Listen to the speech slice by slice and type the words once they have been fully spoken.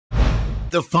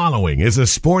The following is a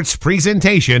sports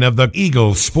presentation of the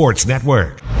Eagles Sports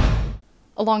Network.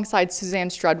 Alongside Suzanne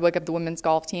Strudwick of the women's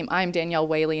golf team, I'm Danielle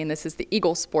Whaley, and this is the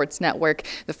Eagles Sports Network.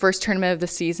 The first tournament of the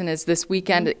season is this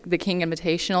weekend, the King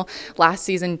Invitational. Last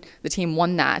season, the team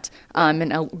won that,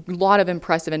 and a lot of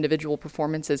impressive individual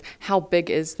performances. How big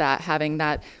is that, having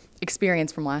that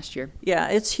experience from last year? Yeah,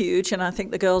 it's huge, and I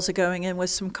think the girls are going in with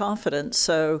some confidence.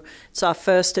 So it's our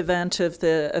first event of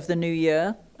the new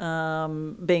year,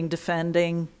 being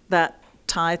defending that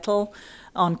title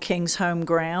on King's home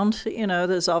ground. You know,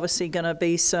 there's obviously going to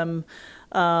be some,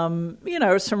 some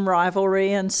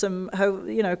rivalry and some,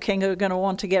 King are going to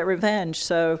want to get revenge.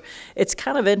 So it's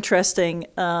kind of interesting.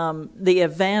 The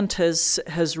event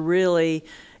has really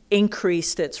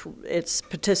increased its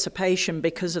participation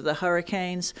because of the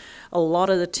hurricanes. A lot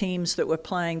of the teams that were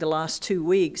playing the last 2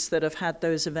 weeks that have had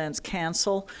those events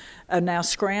cancel are now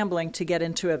scrambling to get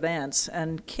into events.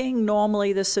 And King,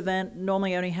 this event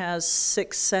normally only has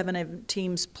 6-7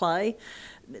 teams play.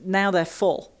 Now they're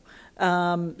full.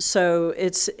 So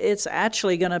it's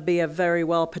actually going to be a very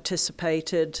well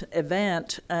participated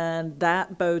event, and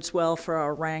that bodes well for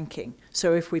our ranking.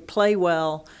 So if we play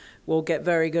well, we'll get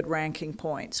very good ranking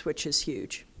points, which is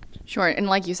huge. Sure, and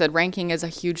like you said, ranking is a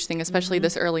huge thing, especially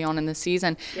this early on in the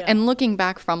season. Yeah. And looking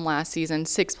back from last season,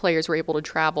 6 players were able to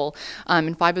travel,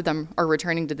 and 5 of them are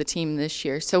returning to the team this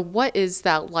year. So what is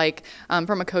that like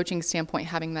from a coaching standpoint,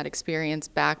 having that experience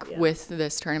back with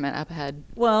this tournament up ahead?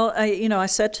 Well, I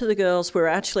said to the girls, we're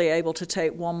actually able to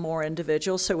take one more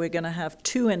individual, so we're going to have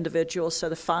 2 individuals, so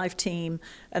the 5 team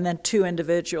and then 2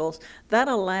 individuals. That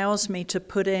allows me to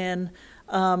put in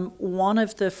one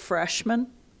of the freshmen,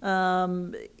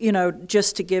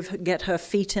 just to get her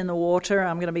feet in the water.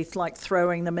 I'm going to be like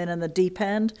throwing them in the deep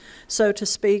end, so to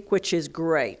speak, which is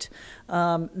great.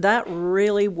 That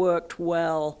really worked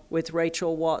well with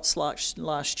Rachel Watts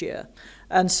last year.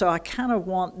 And so I kind of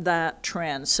want that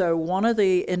trend. So one of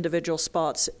the individual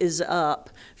spots is up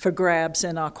for grabs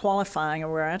in our qualifying,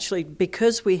 and we're actually,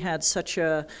 because we had such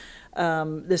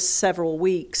this several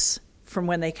weeks from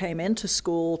when they came into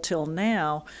school till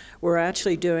now, we're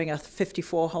actually doing a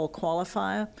 54-hole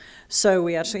qualifier. So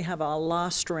we actually have our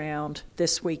last round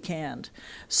this weekend.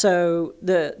 So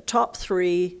the top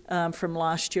 3 from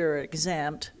last year are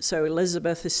exempt. So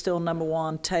Elizabeth is still number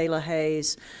 1, Taylor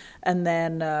Hayes, and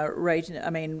then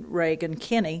Reagan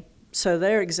Kinney. So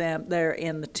they're exempt, they're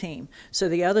in the team. So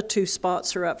the other 2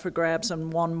 spots are up for grabs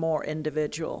and 1 more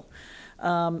individual.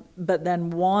 But then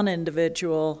 1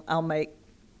 individual, I'll make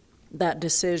that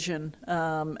decision,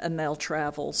 and they'll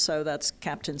travel. So that's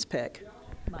captain's pick.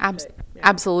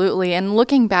 Absolutely. And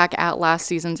looking back at last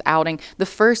season's outing, the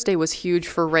first day was huge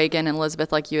for Reagan and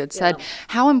Elizabeth, like you had said. Yeah.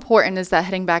 How important is that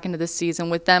heading back into this season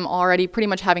with them already pretty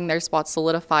much having their spots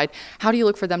solidified? How do you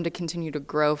look for them to continue to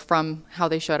grow from how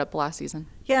they showed up last season?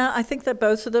 Yeah, I think that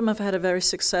both of them have had a very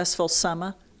successful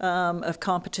summer of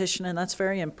competition, and that's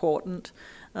very important.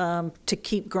 To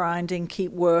keep grinding,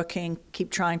 keep working,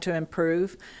 keep trying to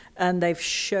improve. And they've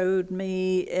showed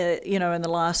me, in the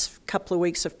last couple of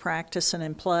weeks of practice and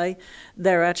in play,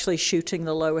 they're actually shooting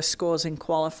the lowest scores in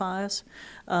qualifiers.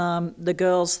 The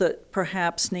girls that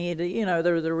perhaps they're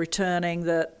the returning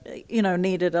that,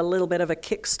 needed a little bit of a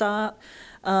kickstart,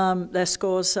 their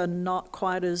scores are not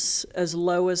quite as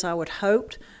low as I would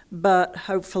hoped, but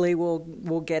hopefully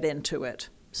we'll get into it.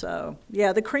 So,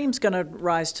 yeah, the cream's going to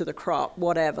rise to the crop,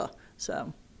 whatever.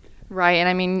 So, right, and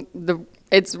I mean,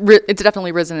 it's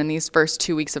definitely risen in these first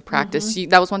 2 weeks of practice.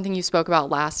 That was one thing you spoke about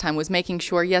last time, was making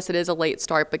sure, yes, it is a late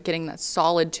start, but getting that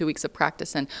solid 2 weeks of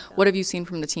practice in. What have you seen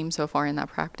from the team so far in that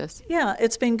practice? Yeah,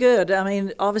 it's been good. I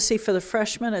mean, obviously for the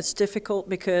freshmen, it's difficult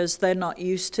because they're not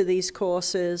used to these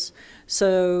courses.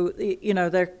 So,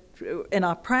 they're in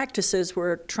our practices,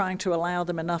 we're trying to allow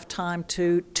them enough time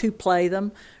to play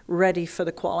them ready for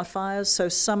the qualifiers. So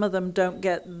some of them don't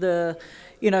get the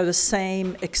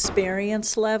same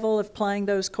experience level of playing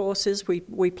those courses.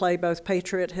 We play both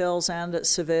Patriot Hills and at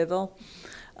Sevierville.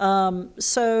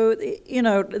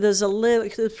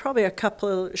 There's probably a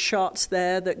couple of shots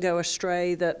there that go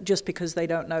astray that just because they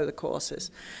don't know the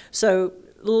courses. So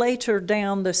later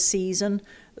down the season,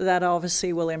 that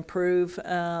obviously will improve.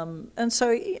 And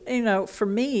so, for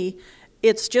me,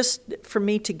 it's just for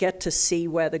me to get to see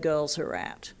where the girls are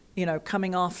at.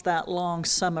 Coming off that long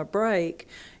summer break,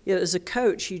 as a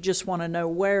coach, you just want to know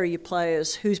where are your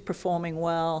players, who's performing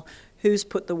well, who's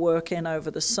put the work in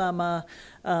over the summer,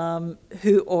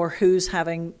 who's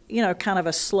having, kind of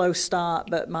a slow start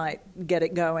but might get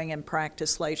it going in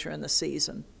practice later in the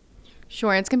season.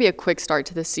 Sure, it's going to be a quick start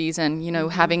to the season,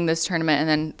 having this tournament and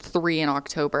then 3 in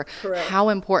October. Correct. How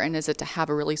important is it to have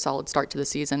a really solid start to the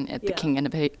season at the King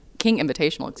King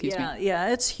Invitational, excuse me.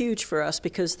 Yeah, it's huge for us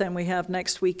because then we have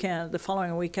next weekend, the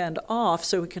following weekend off,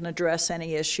 so we can address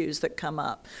any issues that come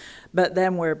up. But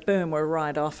then we're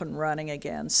right off and running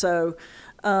again. So,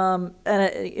 for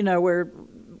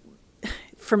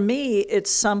me,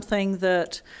 it's something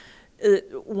that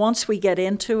once we get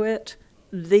into it,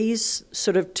 these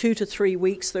sort of 2 to 3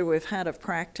 weeks that we've had of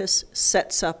practice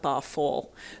sets up our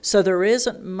fall. So there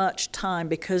isn't much time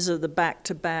because of the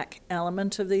back-to-back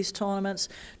element of these tournaments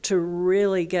to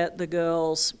really get the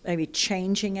girls maybe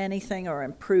changing anything or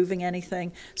improving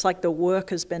anything. It's like the work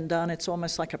has been done. It's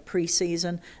almost like a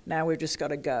preseason. Now we've just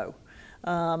got to go.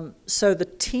 So the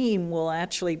team will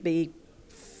actually be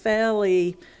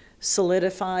fairly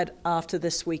solidified after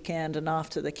this weekend and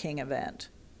after the King event.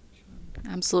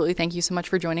 Absolutely. Thank you so much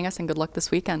for joining us, and good luck this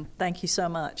weekend. Thank you so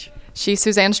much. She's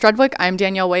Suzanne Strudwick. I'm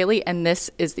Danielle Whaley, and this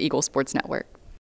is the Eagle Sports Network.